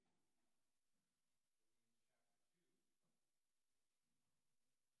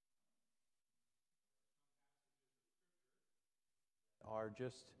are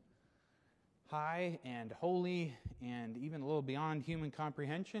just high and holy and even a little beyond human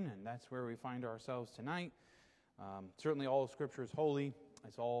comprehension, and that's where we find ourselves tonight. Certainly all of Scripture is holy.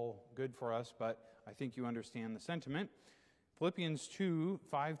 It's all good for us, but I think you understand the sentiment. Philippians 2,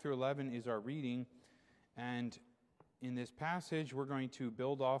 5 through 11 is our reading, and in this passage we're going to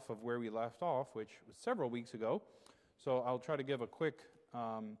build off of where we left off, which was several weeks ago. So I'll try to give a quick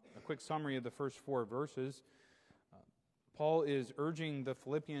summary of the first four verses. Paul is urging the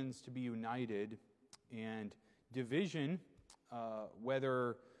Philippians to be united, and division,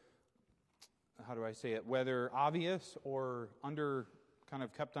 whether obvious or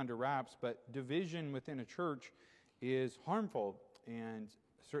kept under wraps, but division within a church is harmful, and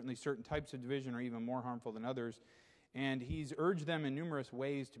certainly certain types of division are even more harmful than others. And he's urged them in numerous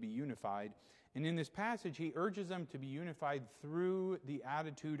ways to be unified. And in this passage, he urges them to be unified through the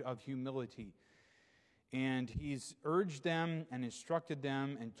attitude of humility. And he's urged them and instructed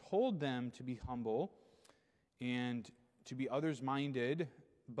them and told them to be humble and to be others-minded.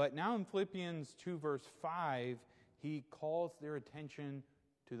 But now in Philippians 2, verse 5, he calls their attention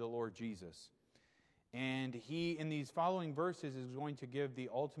to the Lord Jesus. And he, in these following verses, is going to give the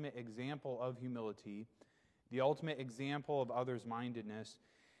ultimate example of humility, the ultimate example of others-mindedness.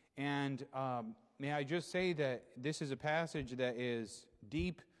 And may I just say that this is a passage that is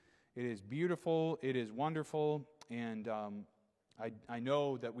deep, it is beautiful, it is wonderful, and I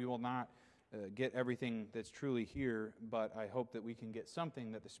know that we will not get everything that's truly here, but I hope that we can get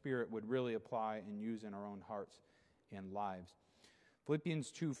something that the Spirit would really apply and use in our own hearts and lives.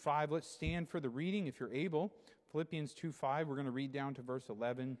 Philippians 2:5, let's stand for the reading if you're able. Philippians 2:5, we're going to read down to verse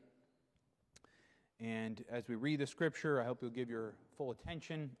 11. And as we read the Scripture, I hope you'll give your full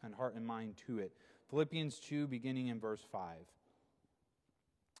attention and heart and mind to it. Philippians 2, beginning in verse 5.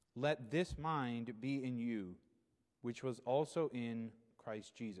 Let this mind be in you, which was also in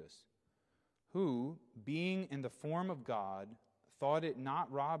Christ Jesus, who, being in the form of God, thought it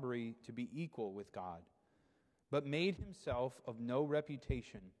not robbery to be equal with God, but made himself of no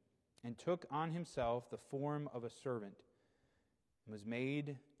reputation, and took on himself the form of a servant, and was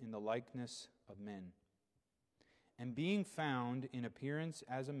made in the likeness of men. And being found in appearance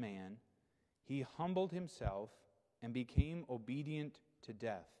as a man, he humbled himself and became obedient to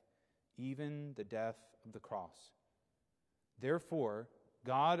death, even the death of the cross. Therefore,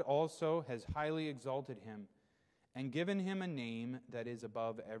 God also has highly exalted him and given him a name that is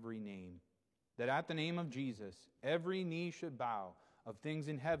above every name, that at the name of Jesus every knee should bow, of things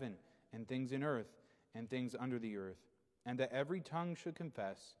in heaven and things in earth and things under the earth, and that every tongue should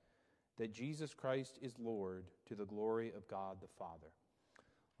confess that Jesus Christ is Lord, to the glory of God the Father.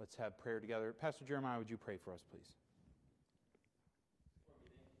 Let's have prayer together. Pastor Jeremiah, would you pray for us, please?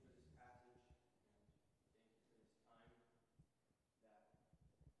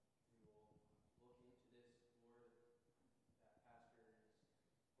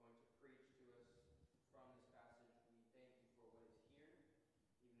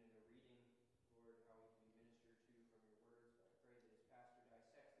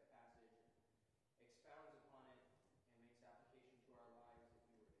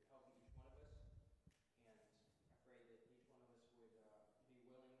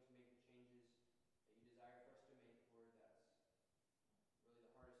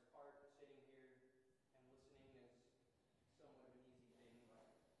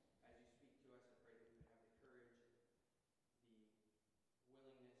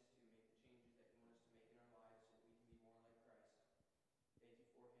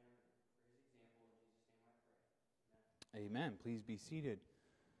 Amen. Please be seated.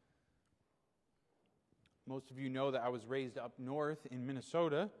 Most of you know that I was raised up north in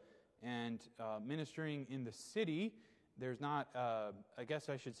Minnesota, and ministering in the city, there's not, I guess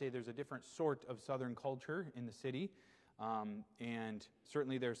I should say there's a different sort of Southern culture in the city, and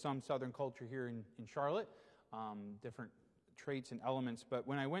certainly there's some Southern culture here in Charlotte, different traits and elements. But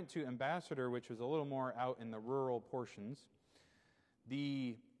when I went to Ambassador, which was a little more out in the rural portions,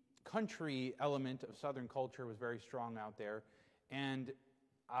 the country element of Southern culture was very strong out there, and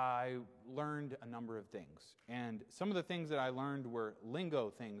I learned a number of things. And some of the things that I learned were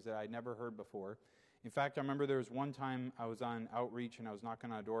lingo things that I'd never heard before. In fact, I remember there was one time I was on outreach and I was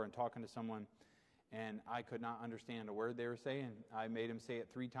knocking on a door and talking to someone, and I could not understand a word they were saying. I made him say it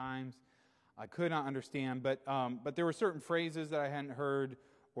 3 times. I could not understand, but there were certain phrases that I hadn't heard,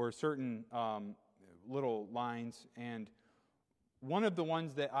 or certain little lines, and one of the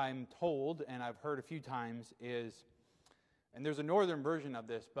ones that I'm told, and I've heard a few times, is, and there's a northern version of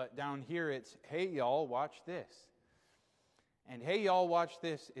this, but down here it's, hey y'all, watch this. And hey y'all, watch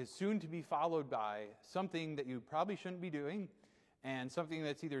this is soon to be followed by something that you probably shouldn't be doing, and something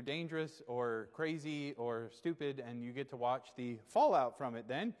that's either dangerous or crazy or stupid, and you get to watch the fallout from it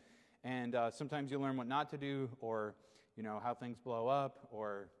then. And sometimes you learn what not to do, or how things blow up,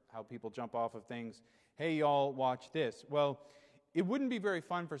 or how people jump off of things. Hey, y'all, watch this. Well, it wouldn't be very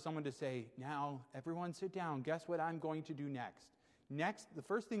fun for someone to say, now, everyone sit down. Guess what I'm going to do next? Next, the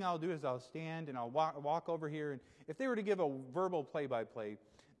first thing I'll do is I'll stand and I'll walk over here. And if they were to give a verbal play-by-play,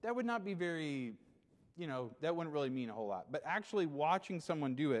 that would not be very, that wouldn't really mean a whole lot. But actually watching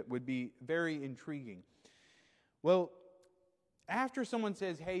someone do it would be very intriguing. Well, after someone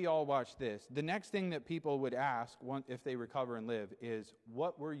says, hey, y'all, watch this, the next thing that people would ask if they recover and live is,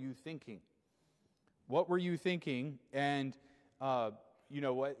 what were you thinking? What were you thinking? And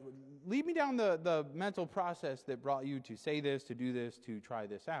what? Lead me down the mental process that brought you to say this, to do this, to try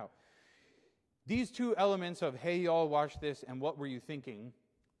this out. These two elements of, hey, y'all, watch this, and what were you thinking?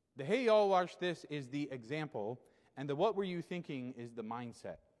 The hey, y'all, watch this is the example, and the what were you thinking is the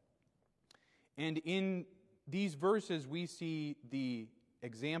mindset. And in these verses, we see the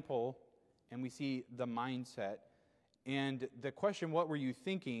example, and we see the mindset. And the question, what were you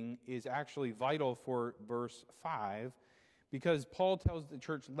thinking, is actually vital for verse 5, because Paul tells the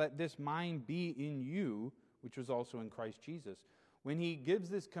church, let this mind be in you, which was also in Christ Jesus. When he gives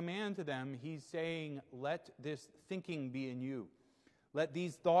this command to them, he's saying, let this thinking be in you. Let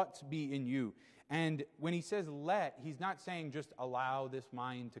these thoughts be in you. And when he says let, he's not saying just allow this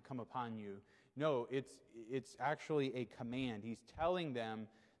mind to come upon you. No, it's actually a command. He's telling them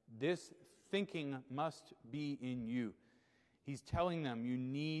this thinking must be in you. He's telling them you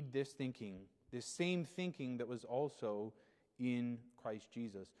need this thinking, this same thinking that was also in Christ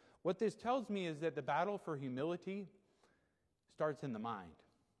Jesus. What this tells me is that the battle for humility starts in the mind.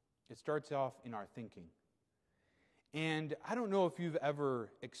 It starts off in our thinking. And I don't know if you've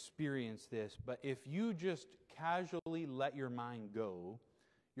ever experienced this, but if you just casually let your mind go,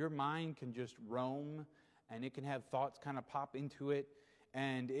 your mind can just roam, and it can have thoughts kind of pop into it,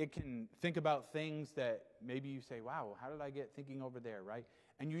 and it can think about things that maybe you say, wow, how did I get thinking over there, right?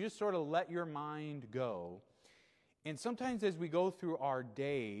 And you just sort of let your mind go. And sometimes as we go through our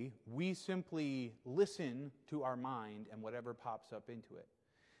day, we simply listen to our mind and whatever pops up into it.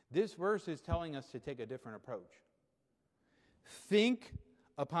 This verse is telling us to take a different approach. Think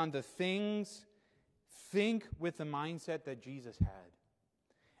upon the things, think with the mindset that Jesus had.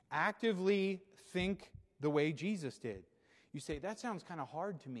 Actively think the way Jesus did. You say, that sounds kind of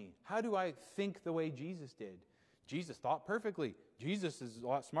hard to me. How do I think the way Jesus did? Jesus thought perfectly. Jesus is a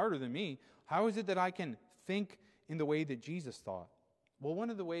lot smarter than me. How is it that I can think in the way that Jesus thought? Well, one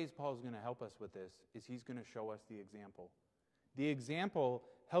of the ways Paul's going to help us with this is he's going to show us the example. The example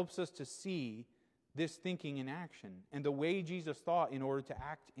helps us to see this thinking in action and the way Jesus thought in order to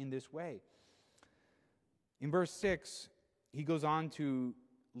act in this way. In verse 6, he goes on to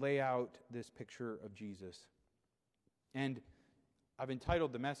lay out this picture of Jesus. And I've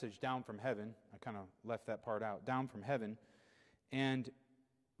entitled the message, Down from Heaven. I kind of left that part out, Down from Heaven. And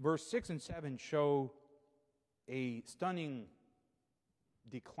verse 6 and 7 show a stunning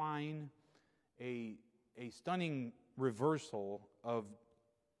decline, a stunning reversal of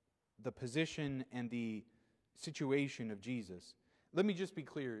the position and the situation of Jesus. Let me just be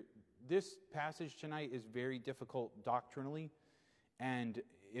clear. This passage tonight is very difficult doctrinally, and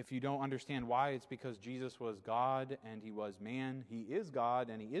if you don't understand why, it's because Jesus was God and he was man. He is God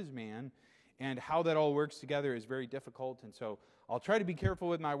and he is man, and how that all works together is very difficult. And so I'll try to be careful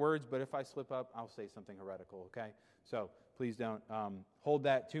with my words, but if I slip up, I'll say something heretical, okay? So please don't hold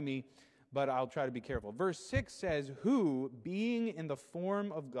that to me, but I'll try to be careful. Verse 6 says, who, being in the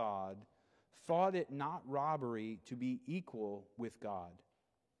form of God, thought it not robbery to be equal with God,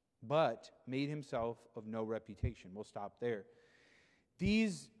 but made himself of no reputation. We'll stop there.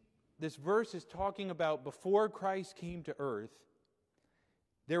 This verse is talking about before Christ came to earth,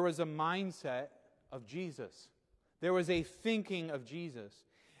 there was a mindset of Jesus. There was a thinking of Jesus.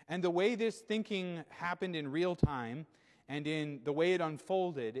 And the way this thinking happened in real time and in the way it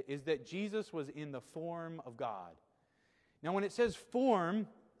unfolded is that Jesus was in the form of God. Now, when it says form,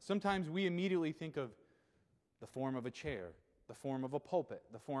 sometimes we immediately think of the form of a chair, the form of a pulpit,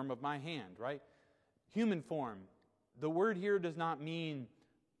 the form of my hand, right? Human form. The word here does not mean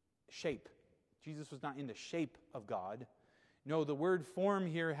shape. Jesus was not in the shape of God. No, the word form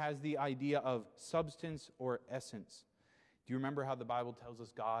here has the idea of substance or essence. Do you remember how the Bible tells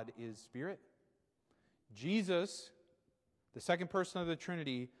us God is spirit? Jesus, the second person of the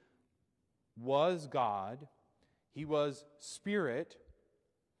Trinity, was God. He was spirit.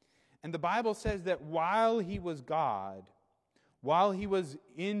 And the Bible says that while he was God, while he was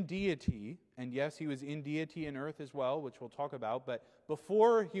in deity And yes, he was in deity and earth as well, which we'll talk about. But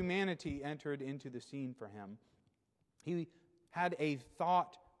before humanity entered into the scene for him, he had a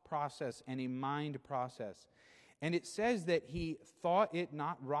thought process and a mind process. And it says that he thought it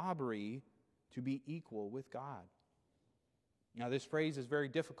not robbery to be equal with God. Now, this phrase is very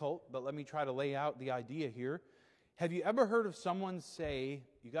difficult, but let me try to lay out the idea here. Have you ever heard of someone say,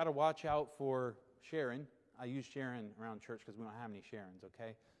 you got to watch out for Sharon? I use Sharon around church because we don't have any Sharons,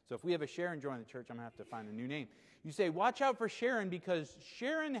 okay? So if we have a Sharon join the church, I'm going to have to find a new name. You say, watch out for Sharon because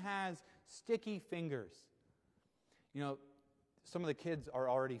Sharon has sticky fingers. You know, some of the kids are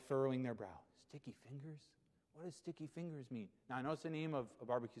already furrowing their brow. Sticky fingers? What does sticky fingers mean? Now, I know it's the name of a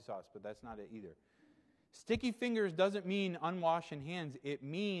barbecue sauce, but that's not it either. Sticky fingers doesn't mean unwashed hands. It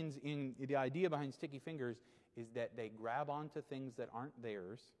means, in the idea behind sticky fingers, is that they grab onto things that aren't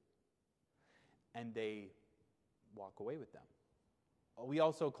theirs and they walk away with them. We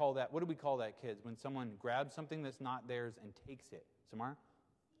also call that, what do we call that, kids? When someone grabs something that's not theirs and takes it. Samara?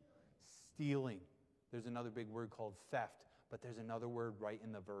 Stealing. There's another big word called theft, but there's another word right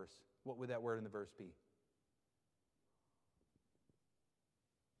in the verse. What would that word in the verse be?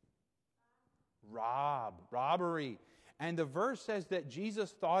 Robbery. And the verse says that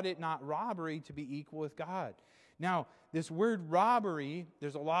Jesus thought it not robbery to be equal with God. Now, this word robbery,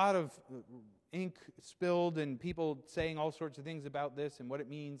 there's a lot of ink spilled and people saying all sorts of things about this and what it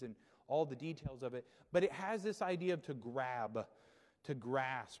means and all the details of it. But it has this idea of to grab, to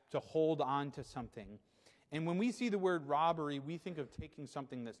grasp, to hold on to something. And when we see the word robbery, we think of taking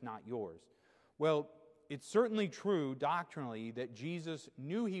something that's not yours. Well, it's certainly true doctrinally that Jesus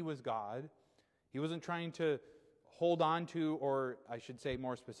knew he was God. He wasn't trying to hold on to, or I should say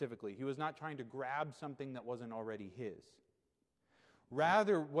more specifically, he was not trying to grab something that wasn't already his.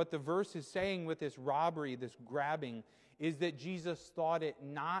 Rather, what the verse is saying with this robbery, this grabbing, is that Jesus thought it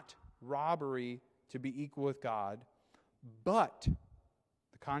not robbery to be equal with God, but,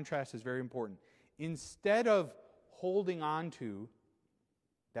 the contrast is very important, instead of holding on to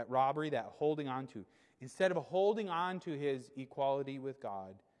that robbery, that holding on to, instead of holding on to his equality with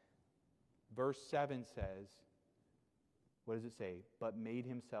God, verse 7 says, what does it say? But made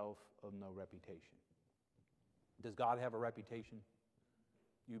himself of no reputation. Does God have a reputation?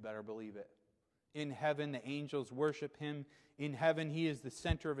 You better believe it. In heaven, the angels worship him. In heaven, he is the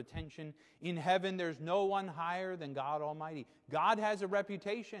center of attention. In heaven, there's no one higher than God Almighty. God has a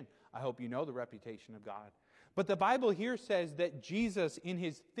reputation. I hope you know the reputation of God. But the Bible here says that Jesus, in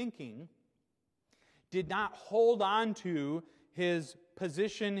his thinking, did not hold on to his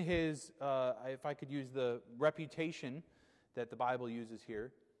position, his, if I could use the reputation that the Bible uses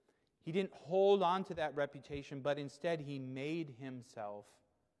here. He didn't hold on to that reputation, but instead he made himself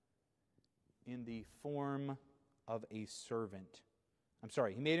in the form of a servant.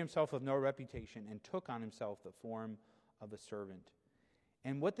 He made himself of no reputation and took on himself the form of a servant.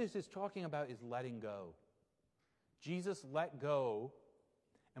 And what this is talking about is letting go. Jesus let go.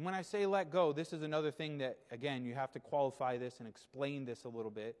 And when I say let go, this is another thing that, again, you have to qualify this and explain this a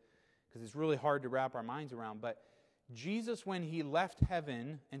little bit because it's really hard to wrap our minds around. But Jesus, when he left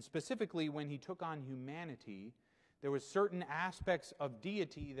heaven, and specifically when he took on humanity, there were certain aspects of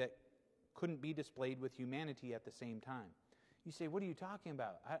deity that couldn't be displayed with humanity at the same time. You say, what are you talking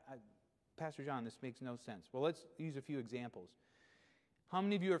about? Pastor John, this makes no sense. Well, let's use a few examples. How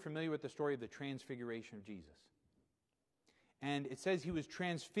many of you are familiar with the story of the transfiguration of Jesus? And it says he was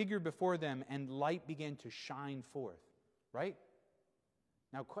transfigured before them and light began to shine forth. Right?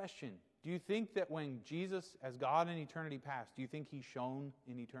 Now question, do you think that when Jesus, as God in eternity past, do you think he shone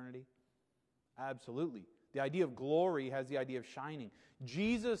in eternity? Absolutely. The idea of glory has the idea of shining.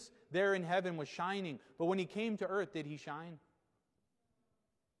 Jesus there in heaven was shining, but when he came to earth, did he shine?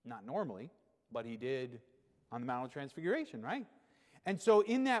 Not normally, but he did on the Mount of Transfiguration, right? And so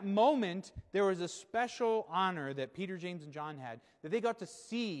in that moment, there was a special honor that Peter, James, and John had, that they got to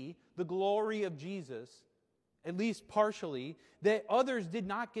see the glory of Jesus, at least partially, that others did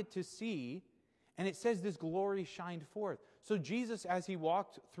not get to see. And it says this glory shined forth. So Jesus, as he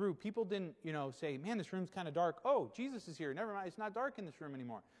walked through, people didn't, say, man, this room's kind of dark. Oh, Jesus is here. Never mind, it's not dark in this room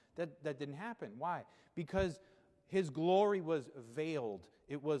anymore. That didn't happen. Why? Because his glory was veiled.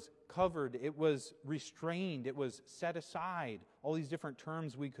 It was covered. It was restrained. It was set aside. All these different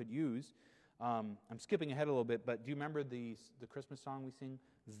terms we could use. I'm skipping ahead a little bit, but do you remember the Christmas song we sing?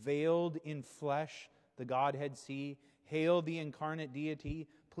 Veiled in flesh, the Godhead see. Hail the incarnate deity.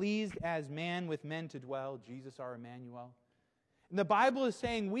 Pleased as man with men to dwell. Jesus our Emmanuel. And the Bible is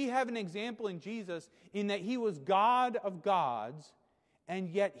saying we have an example in Jesus in that he was God of gods, and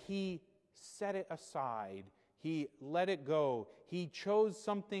yet he set it aside. He let it go. He chose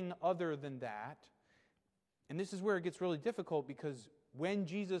something other than that. And this is where it gets really difficult, because when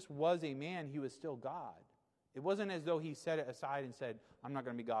Jesus was a man, he was still God. It wasn't as though he set it aside and said, I'm not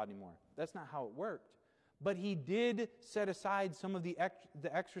going to be God anymore. That's not how it worked. But he did set aside some of the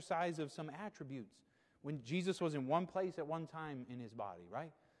exercise of some attributes when Jesus was in one place at one time in his body,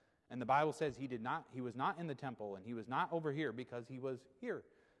 right? And the Bible says he was not in the temple, and he was not over here because he was here.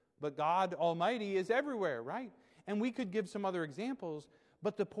 But God Almighty is everywhere, right? And we could give some other examples,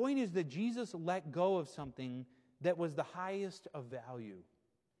 but the point is that Jesus let go of something that was the highest of value.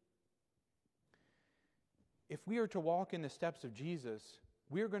 If we are to walk in the steps of Jesus,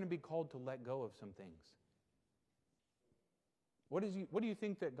 we are going to be called to let go of some things. What do you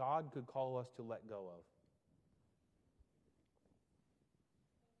think that God could call us to let go of?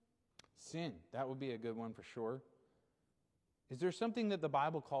 Sin. That would be a good one for sure. Is there something that the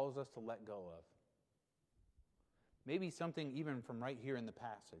Bible calls us to let go of? Maybe something even from right here in the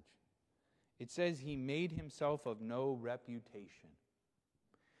passage. It says he made himself of no reputation.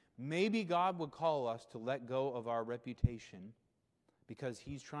 Maybe God would call us to let go of our reputation because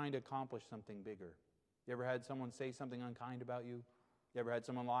he's trying to accomplish something bigger. You ever had someone say something unkind about you? You ever had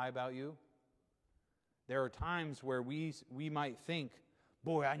someone lie about you? There are times where we might think,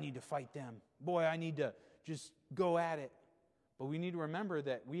 boy, I need to fight them. Boy, I need to just go at it. But we need to remember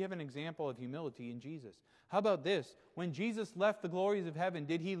that we have an example of humility in Jesus. How about this? When Jesus left the glories of heaven,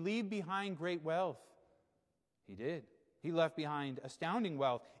 did he leave behind great wealth? He did. He left behind astounding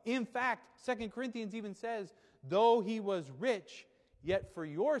wealth. In fact, 2 Corinthians even says, though he was rich, yet for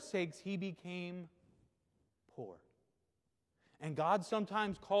your sakes he became poor. And God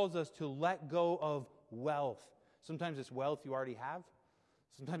sometimes calls us to let go of wealth. Sometimes it's wealth you already have.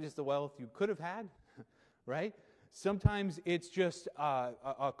 Sometimes it's the wealth you could have had, right? Sometimes it's just a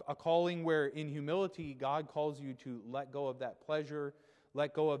calling where in humility God calls you to let go of that pleasure,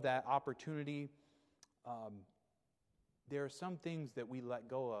 let go of that opportunity. There are some things that we let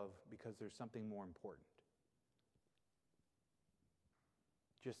go of because there's something more important.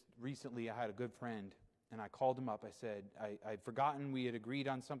 Just recently I had a good friend, and I called him up. I said, I'd forgotten we had agreed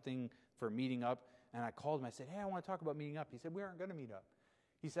on something for meeting up, and I called him. I said, hey, I want to talk about meeting up. He said, we aren't going to meet up.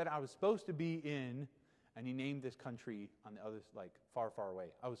 He said, I was supposed to be in, and he named this country on the other, like far, far away.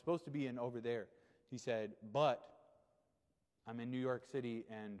 I was supposed to be in over there. He said, but I'm in New York City,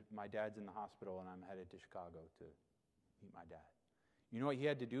 and my dad's in the hospital, and I'm headed to Chicago to meet my dad. You know what he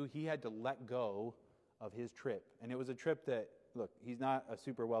had to do? He had to let go of his trip. And it was a trip that, look, he's not a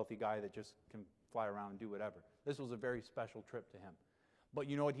super wealthy guy that just can fly around and do whatever. This was a very special trip to him. But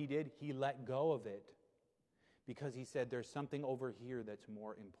you know what he did? He let go of it because he said, there's something over here that's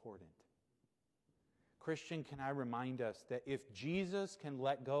more important. Christian, can I remind us that if Jesus can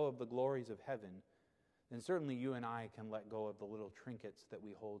let go of the glories of heaven, then certainly you and I can let go of the little trinkets that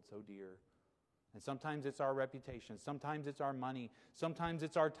we hold so dear. And sometimes it's our reputation. Sometimes it's our money. Sometimes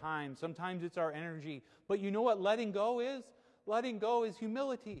it's our time. Sometimes it's our energy. But you know what letting go is? Letting go is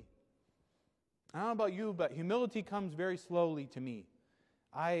humility. I don't know about you, but humility comes very slowly to me.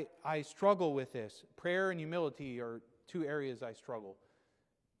 I struggle with this. Prayer and humility are two areas I struggle.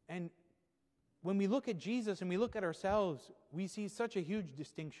 And when we look at Jesus and we look at ourselves, we see such a huge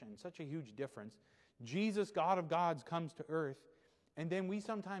distinction, such a huge difference. Jesus, God of gods, comes to earth, and then we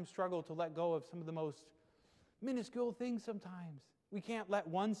sometimes struggle to let go of some of the most minuscule things sometimes. We can't let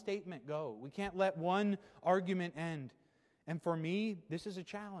one statement go. We can't let one argument end. And for me, this is a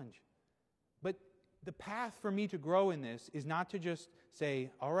challenge. But the path for me to grow in this is not to just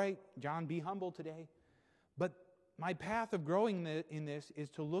say, all right, John, be humble today. But my path of growing in this is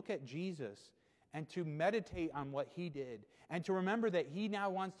to look at Jesus and to meditate on what he did and to remember that he now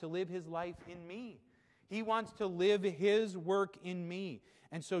wants to live his life in me. He wants to live his work in me.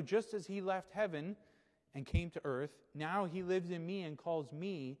 And so just as he left heaven and came to earth, now he lives in me and calls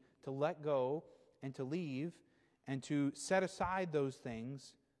me to let go and to leave and to set aside those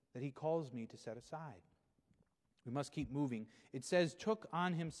things that he calls me to set aside. We must keep moving. It says, took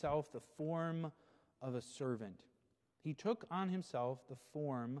on himself the form of a servant. He took on himself the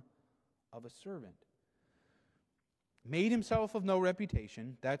form of a servant. Made himself of no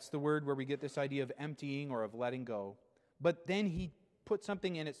reputation. That's the word where we get this idea of emptying or of letting go. But then he put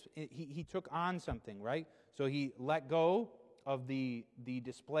something in it. He took on something, right? So he let go of the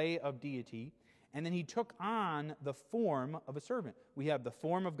display of deity. And then he took on the form of a servant. We have the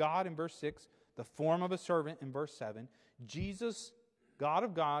form of God in verse 6, the form of a servant in verse 7. Jesus, God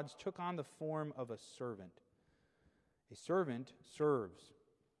of gods, took on the form of a servant. A servant serves.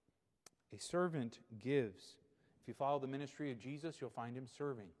 A servant gives. If you follow the ministry of Jesus, you'll find him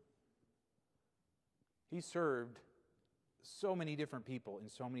serving. He served so many different people in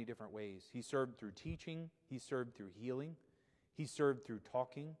so many different ways. He served through teaching. He served through healing. He served through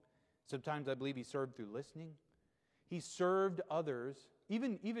talking. Sometimes I believe he served through listening. He served others.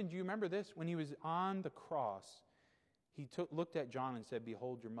 Even do you remember this? When he was on the cross, he looked at John and said,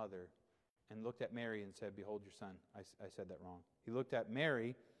 "Behold your mother," and looked at Mary and said, "Behold your son." I said that wrong. He looked at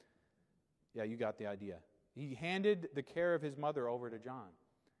Mary. Yeah, you got the idea. He handed the care of his mother over to John.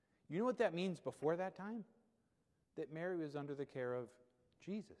 You know what that means before that time? That Mary was under the care of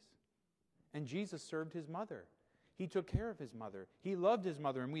Jesus. And Jesus served his mother. He took care of his mother. He loved his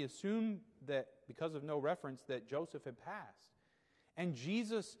mother. And we assume that because of no reference that Joseph had passed. And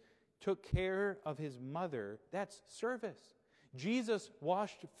Jesus took care of his mother. That's service. Jesus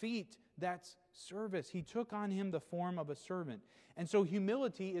washed feet. That's service. He took on him the form of a servant. And so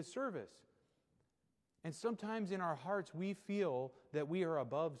humility is service. And sometimes in our hearts we feel that we are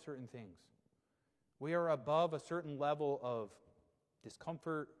above certain things. We are above a certain level of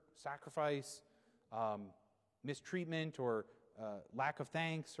discomfort, sacrifice, mistreatment, or lack of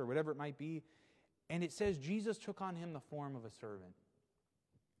thanks, or whatever it might be. And it says Jesus took on him the form of a servant.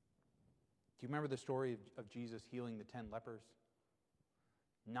 Do you remember the story of Jesus healing the 10 lepers?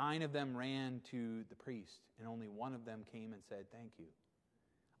 9 of them ran to the priest, and only one of them came and said, "Thank you."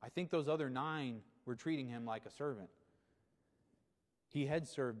 I think those other 9 were treating him like a servant. He had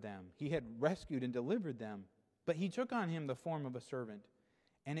served them. He had rescued and delivered them. But he took on him the form of a servant.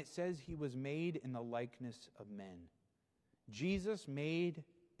 And it says he was made in the likeness of men. Jesus made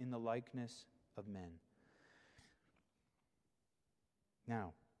in the likeness of men.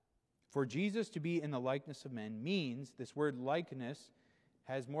 Now, for Jesus to be in the likeness of men means this word likeness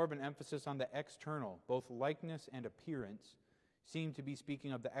has more of an emphasis on the external. Both likeness and appearance seem to be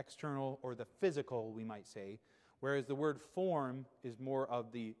speaking of the external or the physical, we might say, whereas the word form is more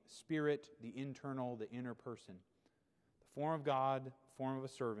of the spirit, the internal, the inner person. The form of God, form of a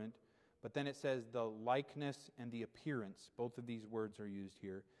servant, but then it says the likeness and the appearance. Both of these words are used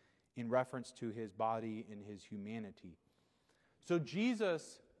here in reference to his body and his humanity. So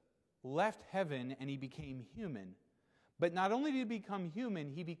Jesus left heaven and he became human. But not only did he become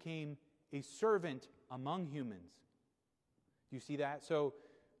human, he became a servant among humans. Do you see that? So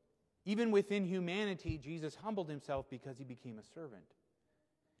even within humanity, Jesus humbled himself because he became a servant.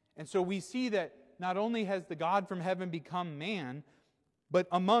 And so we see that not only has the God from heaven become man, but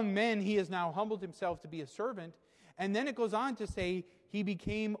among men he has now humbled himself to be a servant. And then it goes on to say he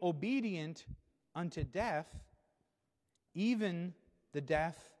became obedient unto death, even the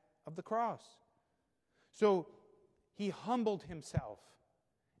death of the cross. So he humbled himself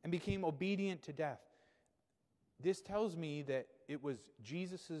and became obedient to death. This tells me that it was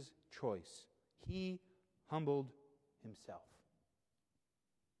Jesus' choice. He humbled himself.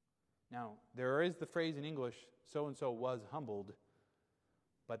 Now, there is the phrase in English, so-and-so was humbled,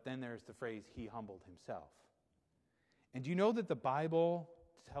 but then there's the phrase, he humbled himself. And do you know that the Bible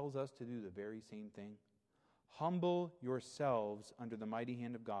tells us to do the very same thing? Humble yourselves under the mighty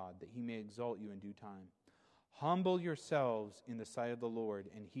hand of God, that he may exalt you in due time. Humble yourselves in the sight of the Lord,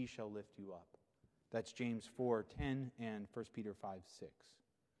 and he shall lift you up. That's James 4:10 and 1 Peter 5:6.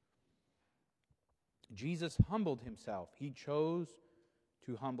 Jesus humbled himself. He chose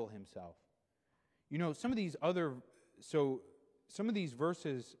to humble himself. You know, some of these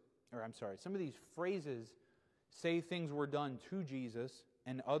phrases say things were done to Jesus,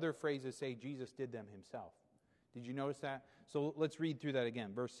 and other phrases say Jesus did them himself. Did you notice that? So let's read through that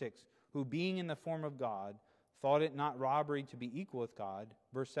again. Verse 6, who being in the form of God, thought it not robbery to be equal with God.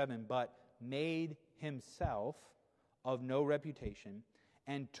 Verse 7, but made himself of no reputation,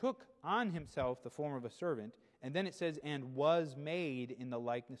 and took on himself the form of a servant. And then it says, and was made in the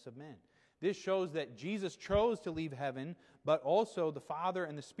likeness of men. This shows that Jesus chose to leave heaven, but also the Father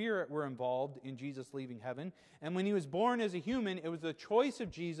and the Spirit were involved in Jesus leaving heaven. And when he was born as a human, it was the choice of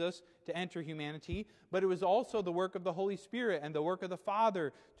Jesus to enter humanity, but it was also the work of the Holy Spirit and the work of the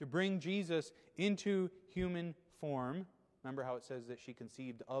Father to bring Jesus into human form. Remember how it says that she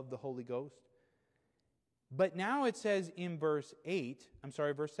conceived of the Holy Ghost? But now it says in verse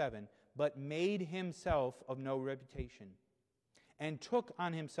 7, but made himself of no reputation, and took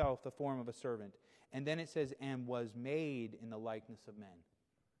on himself the form of a servant. And then it says, and was made in the likeness of men.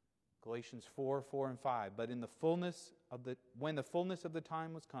 Galatians 4:4 and 5. But when the fullness of the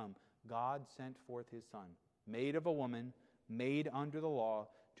time was come, God sent forth his Son, made of a woman, made under the law,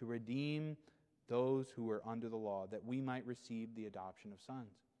 to redeem those who were under the law, that we might receive the adoption of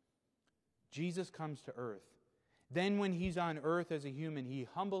sons. Jesus comes to earth. Then when he's on earth as a human, he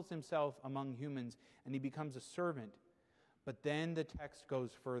humbles himself among humans, and he becomes a servant. But then the text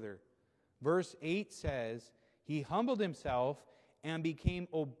goes further. Verse 8 says, He humbled Himself and became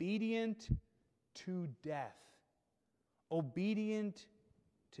obedient to death. Obedient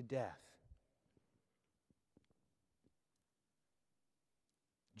to death.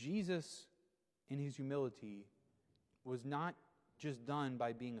 Jesus, in His humility, was not just done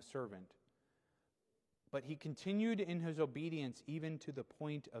by being a servant, but He continued in His obedience even to the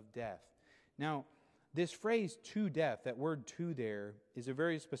point of death. Now, this phrase, to death, that word to there, is a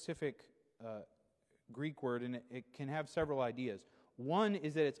very specific Greek word, and it can have several ideas. One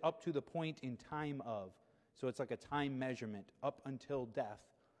is that it's up to the point in time of. So it's like a time measurement, up until death.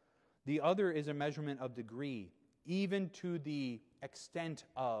 The other is a measurement of degree, even to the extent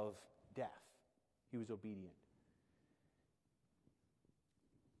of death. He was obedient.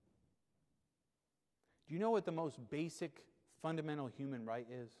 Do you know what the most basic, fundamental human right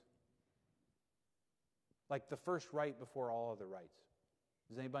is? Like the first right before all other rights.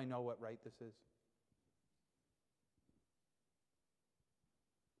 Does anybody know what right this is?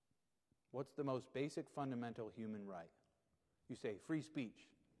 What's the most basic, fundamental human right? You say free speech,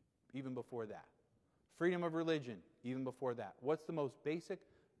 even before that. Freedom of religion, even before that. What's the most basic?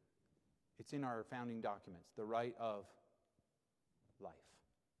 It's in our founding documents. The right of life.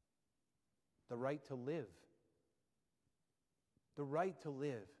 The right to live. The right to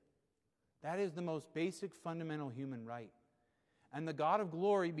live. That is the most basic, fundamental human right. And the God of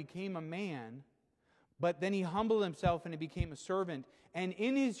glory became a man, but then He humbled Himself and He became a servant. And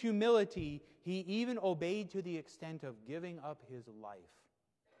in His humility, He even obeyed to the extent of giving up His life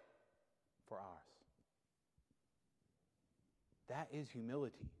for ours. That is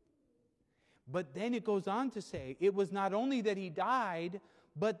humility. But then it goes on to say, it was not only that He died,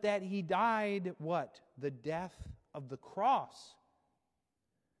 but that He died, what? The death of the cross.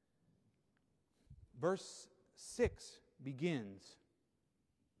 Verse 6 begins,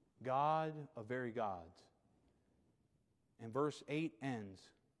 God of very gods. And verse 8 ends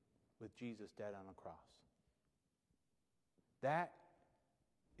with Jesus dead on a cross. That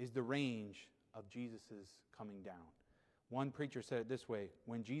is the range of Jesus' coming down. One preacher said it this way,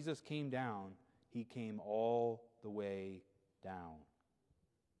 when Jesus came down, He came all the way down.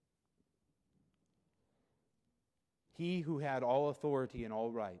 He who had all authority and all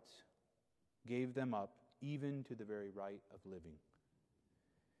rights gave them up even to the very right of living.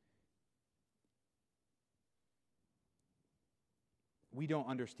 We don't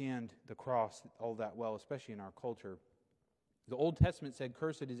understand the cross all that well, especially in our culture. The Old Testament said,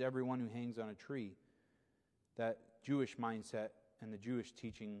 "Cursed is everyone who hangs on a tree." That Jewish mindset and the Jewish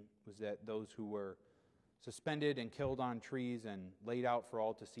teaching was that those who were suspended and killed on trees and laid out for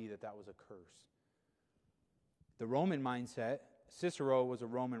all to see, that was a curse. The Roman mindset, Cicero was a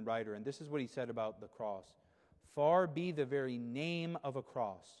Roman writer, and this is what he said about the cross. "Far be the very name of a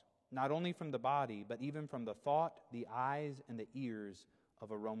cross, not only from the body, but even from the thought, the eyes, and the ears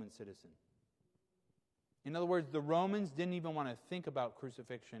of a Roman citizen." In other words, the Romans didn't even want to think about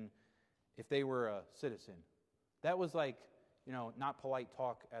crucifixion if they were a citizen. That was like, not polite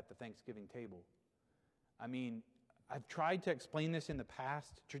talk at the Thanksgiving table. I mean, I've tried to explain this in the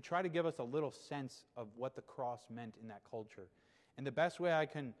past to try to give us a little sense of what the cross meant in that culture. And the best way I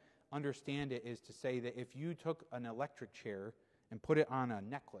can understand it is to say that if you took an electric chair and put it on a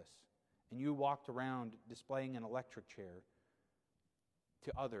necklace, and you walked around displaying an electric chair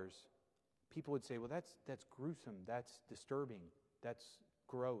to others, people would say, well, that's gruesome, that's disturbing, that's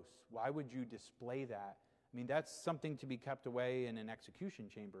gross. Why would you display that? I mean, that's something to be kept away in an execution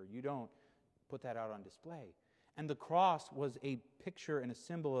chamber. You don't put that out on display. And the cross was a picture and a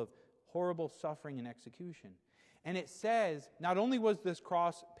symbol of horrible suffering and execution. And it says, not only was this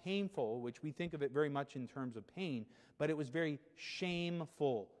cross painful, which we think of it very much in terms of pain, but it was very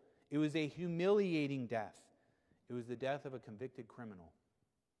shameful. It was a humiliating death. It was the death of a convicted criminal.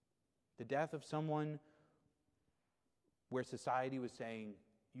 The death of someone where society was saying,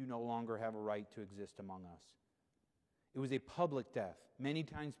 you no longer have a right to exist among us. It was a public death. Many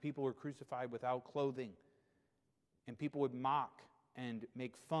times people were crucified without clothing, and people would mock and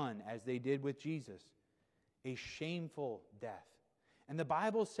make fun, as they did with Jesus. A shameful death. And the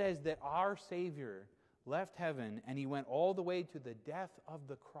Bible says that our Savior left heaven and He went all the way to the death of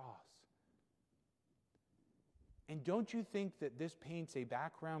the cross. And don't you think that this paints a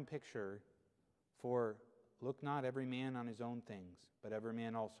background picture for, look not every man on his own things, but every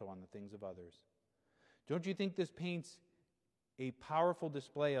man also on the things of others? Don't you think this paints a powerful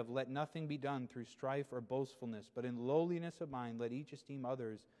display of let nothing be done through strife or boastfulness, but in lowliness of mind let each esteem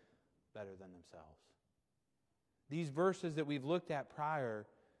others better than themselves? These verses that we've looked at prior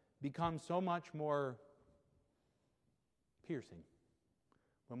become so much more piercing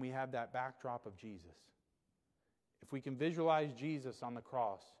when we have that backdrop of Jesus. If we can visualize Jesus on the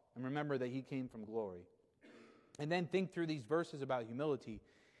cross and remember that he came from glory, and then think through these verses about humility,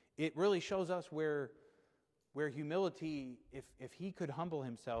 it really shows us where humility, if he could humble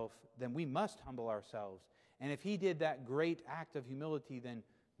himself, then we must humble ourselves. And if he did that great act of humility, then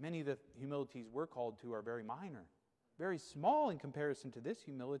many of the humilities we're called to are very minor, very small in comparison to this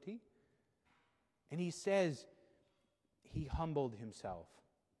humility. And he says he humbled himself.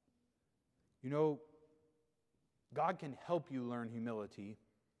 You know, God can help you learn humility,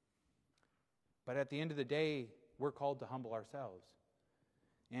 but at the end of the day, we're called to humble ourselves.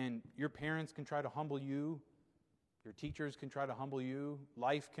 And your parents can try to humble you. Your teachers can try to humble you.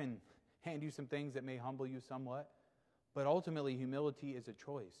 Life can hand you some things that may humble you somewhat. But ultimately, humility is a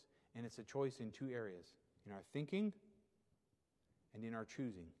choice. And it's a choice in two areas: in our thinking and in our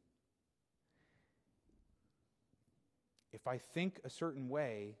choosing. If I think a certain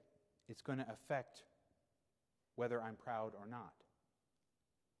way, it's going to affect whether I'm proud or not.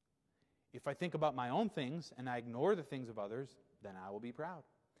 If I think about my own things and I ignore the things of others, then I will be proud.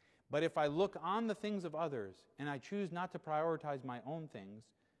 But if I look on the things of others and I choose not to prioritize my own things,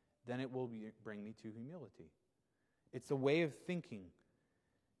 then it will bring me to humility. It's the way of thinking.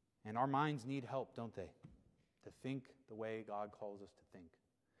 And our minds need help, don't they? To think the way God calls us to think.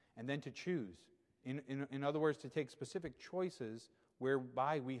 And then to choose. In other words, to take specific choices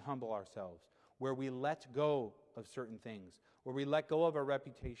whereby we humble ourselves, where we let go of certain things, where we let go of our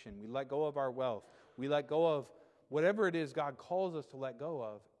reputation, we let go of our wealth, we let go of whatever it is God calls us to let go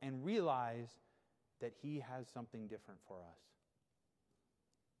of, and realize that he has something different for us.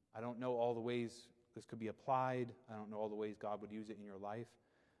 I don't know all the ways this could be applied. I don't know all the ways God would use it in your life.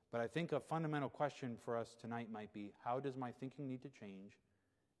 But I think a fundamental question for us tonight might be, how does my thinking need to change?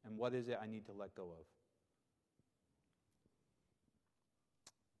 And what is it I need to let go of?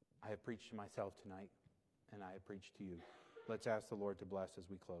 I have preached to myself tonight, and I have preached to you. Let's ask the Lord to bless as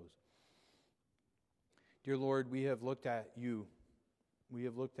we close. Dear Lord, we have looked at you. We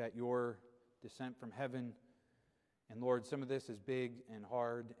have looked at your descent from heaven. And Lord, some of this is big and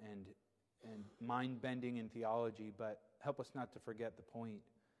hard and mind-bending in theology, but help us not to forget the point.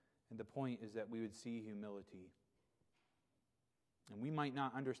 And the point is that we would see humility. And we might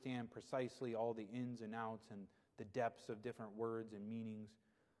not understand precisely all the ins and outs and the depths of different words and meanings,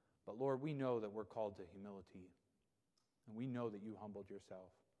 but Lord, we know that we're called to humility. And we know that you humbled yourself.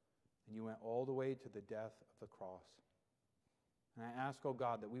 And you went all the way to the death of the cross. And I ask, oh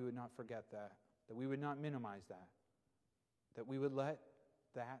God, that we would not forget that we would not minimize that we would let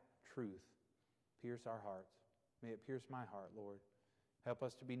that truth pierce our hearts. May it pierce my heart, Lord. Help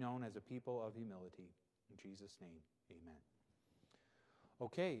us to be known as a people of humility. In Jesus' name, amen.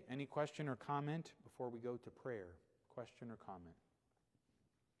 Okay, any question or comment before we go to prayer? Question or comment?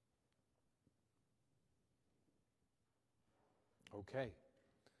 Okay.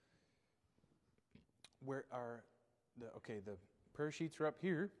 The prayer sheets are up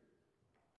here.